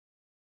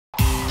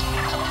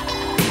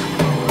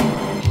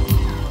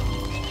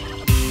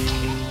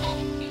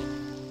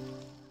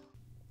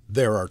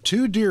There are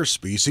two deer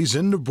species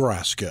in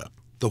Nebraska,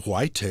 the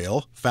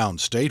whitetail, found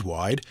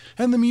statewide,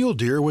 and the mule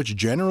deer, which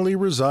generally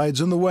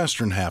resides in the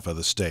western half of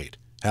the state.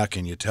 How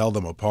can you tell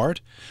them apart?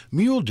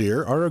 Mule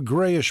deer are a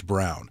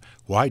grayish-brown,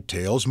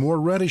 whitetails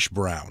more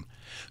reddish-brown.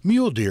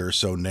 Mule deer are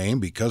so named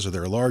because of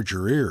their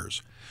larger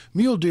ears.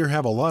 Mule deer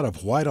have a lot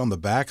of white on the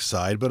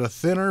backside but a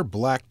thinner,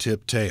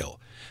 black-tipped tail.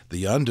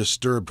 The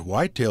undisturbed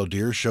whitetail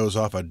deer shows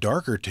off a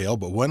darker tail,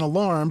 but when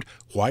alarmed,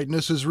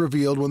 whiteness is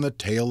revealed when the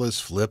tail is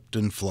flipped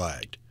and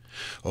flagged.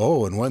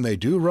 Oh, and when they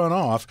do run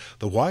off,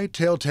 the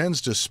whitetail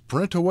tends to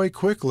sprint away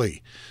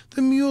quickly.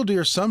 The mule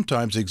deer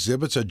sometimes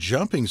exhibits a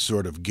jumping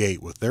sort of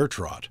gait with their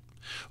trot.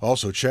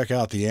 Also check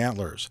out the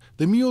antlers.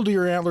 The mule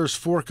deer antlers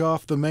fork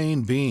off the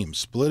main beam,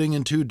 splitting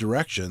in two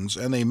directions,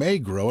 and they may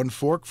grow and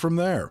fork from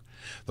there.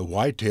 The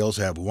whitetails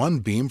have one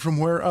beam from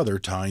where other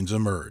tines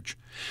emerge.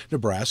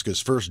 Nebraska's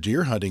first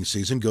deer hunting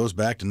season goes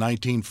back to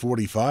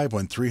 1945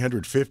 when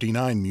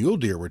 359 mule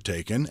deer were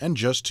taken and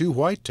just 2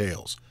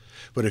 whitetails.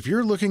 But if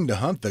you're looking to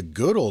hunt the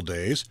good old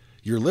days,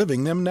 you're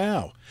living them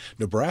now.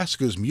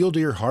 Nebraska's mule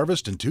deer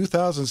harvest in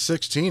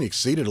 2016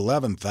 exceeded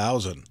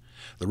 11,000.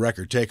 The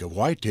record take of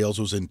whitetails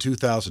was in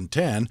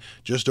 2010,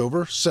 just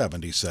over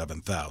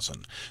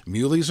 77,000.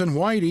 Muleys and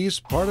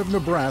whiteys, part of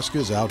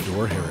Nebraska's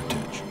outdoor heritage.